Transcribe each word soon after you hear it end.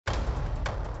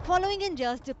Following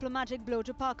India's diplomatic blow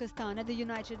to Pakistan at the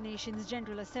United Nations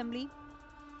General Assembly,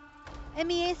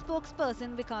 MEA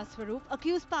spokesperson Vikas Swarup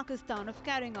accused Pakistan of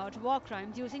carrying out war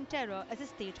crimes using terror as a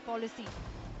state policy.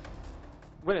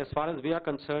 Well, as far as we are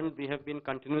concerned, we have been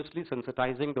continuously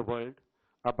sensitizing the world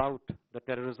about the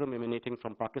terrorism emanating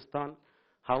from Pakistan,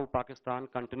 how Pakistan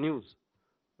continues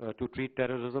to treat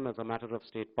terrorism as a matter of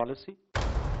state policy.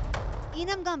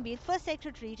 Enam Gambhir, first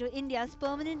secretary to India's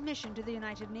permanent mission to the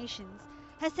United Nations,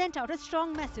 has sent out a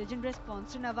strong message in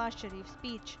response to Nawaz Sharif's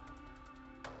speech.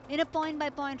 In a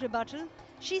point-by-point rebuttal,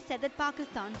 she said that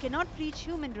Pakistan cannot preach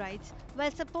human rights while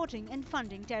supporting and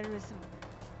funding terrorism.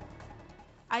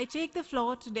 I take the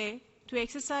floor today to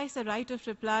exercise the right of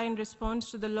reply in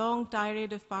response to the long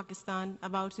tirade of Pakistan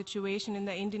about situation in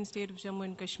the Indian state of Jammu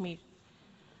and Kashmir.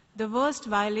 The worst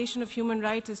violation of human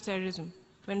rights is terrorism.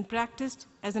 When practiced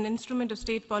as an instrument of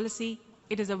state policy,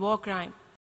 it is a war crime.